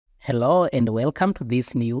Hello and welcome to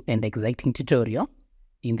this new and exciting tutorial.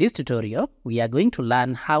 In this tutorial, we are going to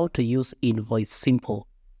learn how to use Invoice Simple.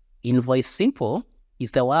 Invoice Simple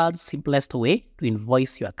is the world's simplest way to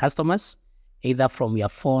invoice your customers, either from your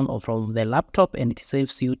phone or from the laptop, and it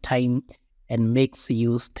saves you time and makes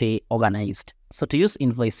you stay organized. So to use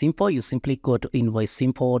Invoice Simple, you simply go to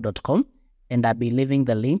invoicesimple.com, and I'll be leaving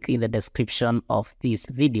the link in the description of this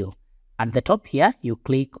video. At the top here, you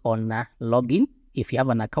click on login if you have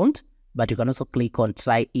an account, but you can also click on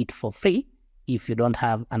try it for free if you don't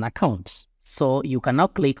have an account. So you can now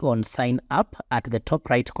click on sign up at the top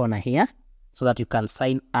right corner here so that you can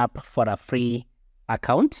sign up for a free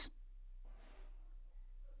account.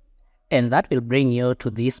 And that will bring you to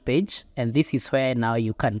this page, and this is where now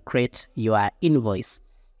you can create your invoice.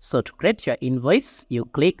 So to create your invoice, you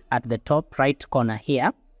click at the top right corner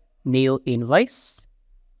here, new invoice,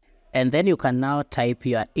 and then you can now type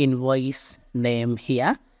your invoice name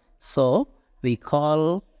here. So we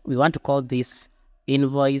want to call this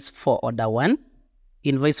invoice for order one,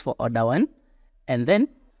 and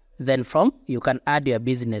then from you can add your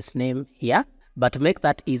business name here. But to make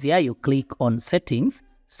that easier, you click on settings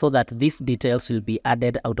so that these details will be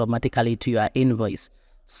added automatically to your invoice.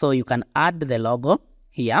 So you can add the logo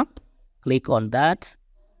here, click on that,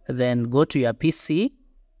 then go to your PC,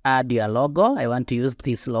 add your logo. I want to use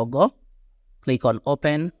this logo. Click on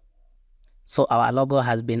open. So our logo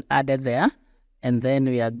has been added there. And then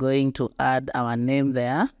we are going to add our name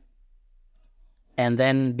there. And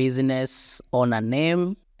then business owner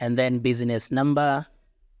name. And then business number.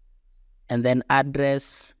 And then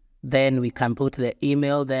address. Then we can put the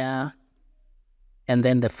email there. And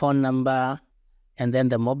then the phone number. And then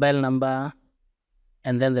the mobile number.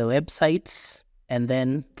 And then the website. And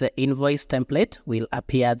then the invoice template will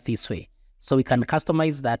appear this way. So we can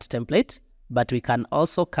customize that template, but we can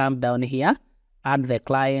also come down here, add the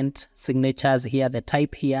client signatures here, the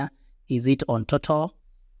type here. Is it on total?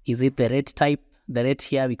 Is it the rate type? The rate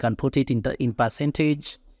here, we can put it in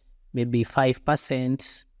percentage, maybe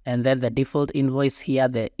 5%. And then the default invoice here,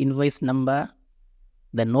 the invoice number,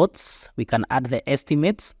 the notes, we can add the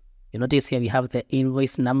estimates. You notice here we have the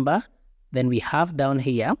invoice number. Then we have down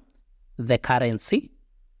here the currency.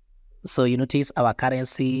 So you notice our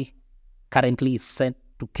currency currently is set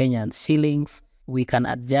to Kenyan shillings. We can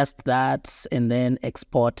adjust that and then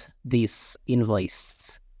export this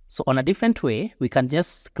invoice. So on a different way, we can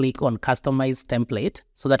just click on customize template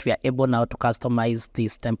so that we are able now to customize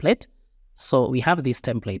this template. So we have these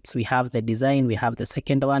templates. We have the design, we have the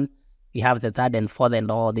second one, we have the third and fourth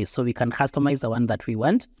and all this. So we can customize the one that we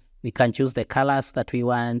want. We can choose the colors that we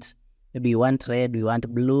want. Maybe we want red, we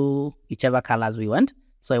want blue, whichever colors we want.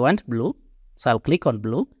 So I want blue. So I'll click on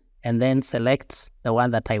blue and then select the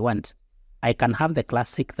one that I want. I can have the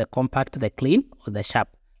classic, the compact, the clean, or the sharp.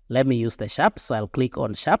 Let me use the sharp. So I'll click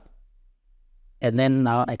on sharp. And then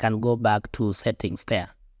now I can go back to settings there.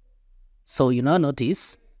 So you now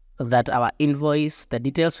notice that our invoice, the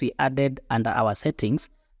details we added under our settings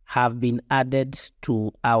have been added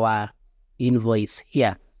to our invoice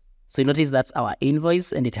here. So you notice that's our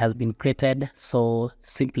invoice and it has been created so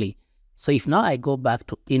simply. So if now I go back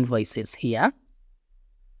to invoices here,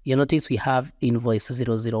 you notice we have invoice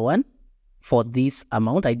 001 for this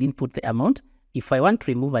amount. I didn't put the amount. If I want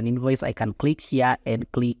to remove an invoice, I can click here and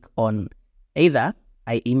click on either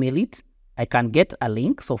I email it, I can get a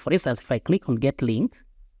link. So for instance, if I click on get link,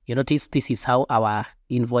 you notice this is how our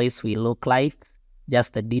invoice will look like.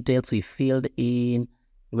 Just the details we filled in.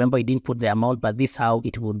 Remember, I didn't put the amount, but this is how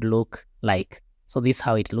it would look like. So this is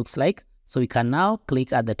how it looks like. So we can now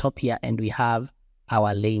click at the top here and we have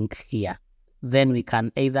our link here. Then we can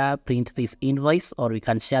either print this invoice or we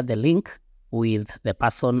can share the link with the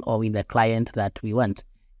person or with the client that we want.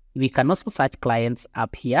 We can also search clients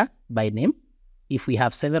up here by name. If we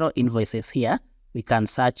have several invoices here, we can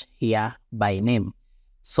search here by name.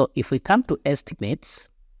 So if we come to estimates,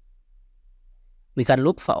 we can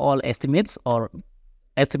look for all estimates or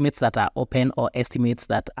estimates that are open or estimates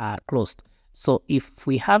that are closed. So if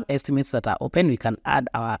we have estimates that are open, we can add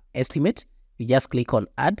our estimate. We just click on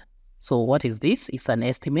add. So what is this? It's an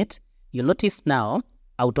estimate. You notice now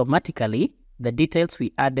automatically the details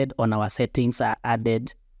we added on our settings are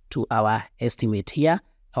added to our estimate here.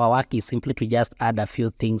 Our work is simply to just add a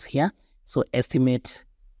few things here. So estimate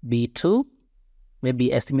B2,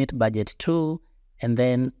 maybe estimate budget 2, and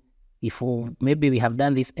then maybe we have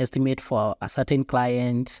done this estimate for a certain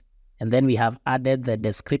client, and then we have added the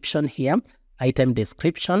description here, item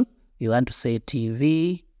description. We want to say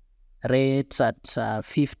TV, rates at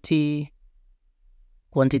 50,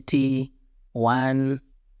 quantity 1,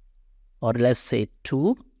 or let's say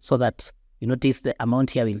 2, so that you notice the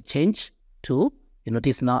amount here will change to, you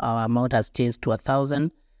notice now our amount has changed to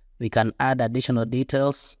 1,000. We can add additional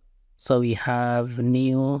details. So we have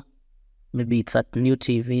new, maybe it's a new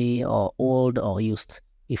TV or old or used.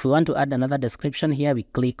 If we want to add another description here, we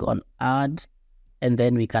click on add, and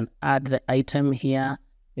then we can add the item here.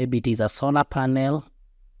 Maybe it is a solar panel.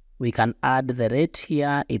 We can add the rate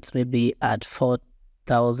here. It's maybe at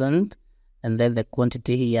 4,000, and then the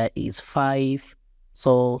quantity here is 5.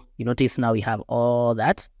 So you notice now we have all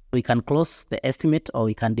that. We can close the estimate or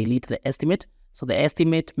we can delete the estimate. So the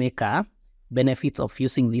estimate maker, benefits of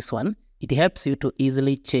using this one, it helps you to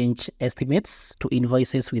easily change estimates to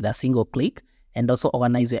invoices with a single click, and also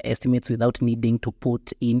organize your estimates without needing to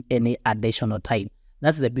put in any additional time.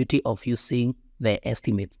 That's the beauty of using the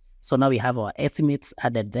estimates. So now we have our estimates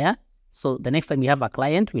added there. So the next time we have a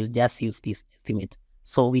client, we'll just use this estimate.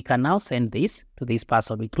 So we can now send this to this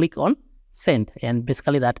person. We click on send, and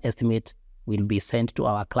basically that estimate will be sent to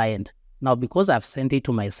our client. Now, because I've sent it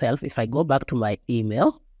to myself, if I go back to my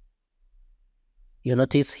email, you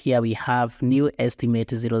notice here we have new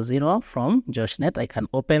estimate 00 from JoshNet. I can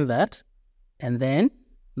open that, and then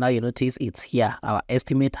now you notice it's here. Our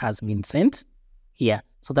estimate has been sent here.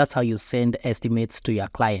 So that's how you send estimates to your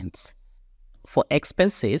clients. For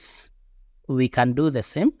expenses, we can do the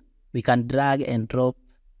same. We can drag and drop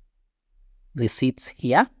receipts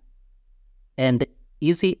here, and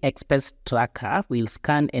Easy Expense Tracker will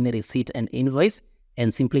scan any receipt and invoice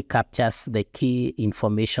and simply captures the key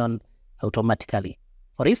information automatically.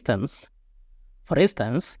 For instance,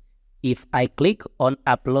 if I click on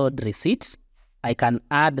upload receipt, I can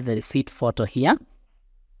add the receipt photo here,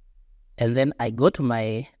 and then I go to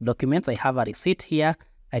my documents. I have a receipt here.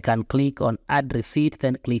 I can click on add receipt,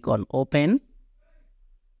 then click on open,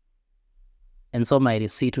 and so my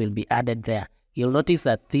receipt will be added there. You'll notice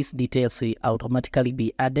that these details will automatically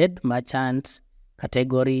be added: merchant,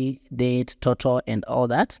 category, date, total, and all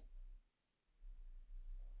that.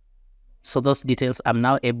 So those details, I'm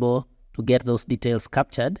now able to get those details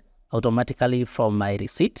captured automatically from my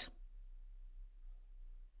receipt.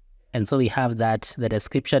 And so we have that. The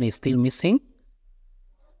description is still missing,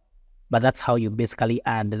 but that's how you basically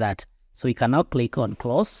add that. So we can now click on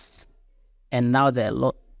close, and now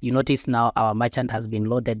you notice now our merchant has been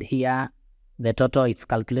loaded here. The total, it's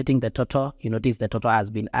calculating the total. You notice the total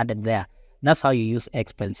has been added there. That's how you use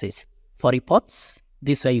expenses. For reports,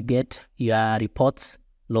 this way you get your reports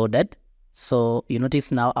loaded. So you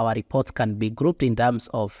notice now our reports can be grouped in terms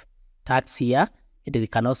of tax here.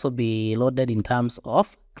 It can also be loaded in terms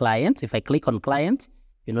of clients. If I click on clients,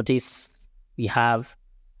 you notice we have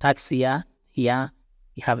tax here, we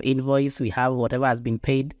have invoice, we have whatever has been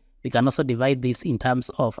paid. We can also divide this in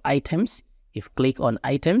terms of items. If you click on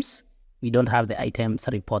items, we don't have the items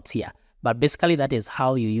reports here. But basically that is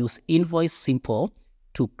how you use Invoice Simple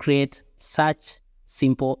to create such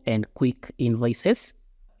simple and quick invoices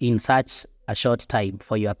in such a short time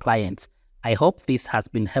for your clients. I hope this has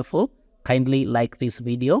been helpful. Kindly like this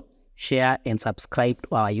video, share, and subscribe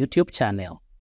to our YouTube channel.